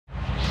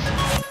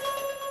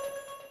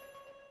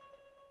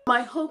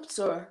My hopes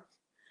are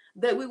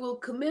that we will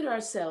commit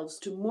ourselves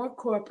to more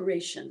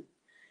cooperation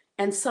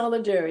and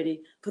solidarity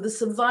for the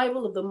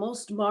survival of the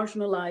most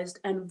marginalized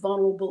and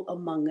vulnerable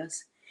among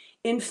us,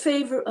 in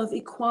favor of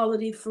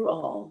equality for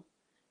all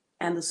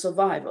and the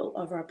survival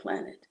of our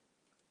planet.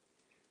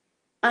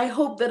 I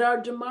hope that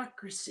our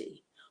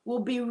democracy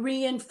will be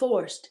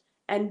reinforced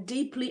and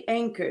deeply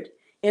anchored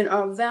in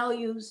our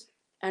values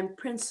and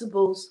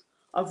principles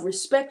of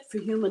respect for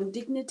human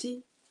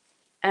dignity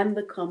and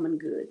the common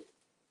good.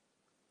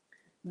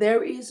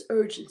 There is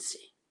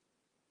urgency.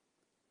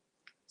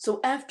 So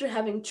after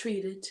having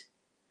treated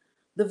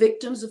the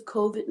victims of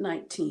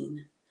COVID-19,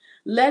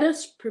 let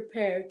us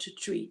prepare to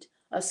treat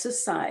a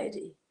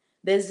society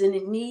that is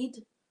in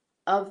need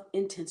of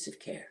intensive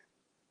care.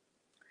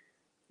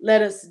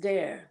 Let us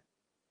dare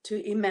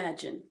to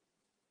imagine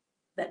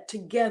that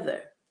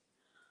together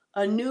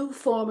a new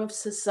form of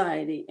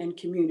society and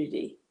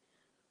community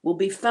will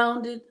be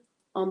founded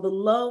on the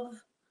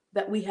love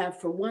that we have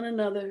for one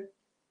another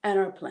and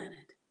our planet.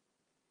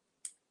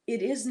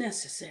 It is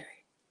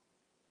necessary,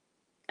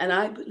 and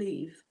I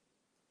believe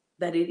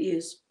that it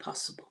is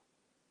possible.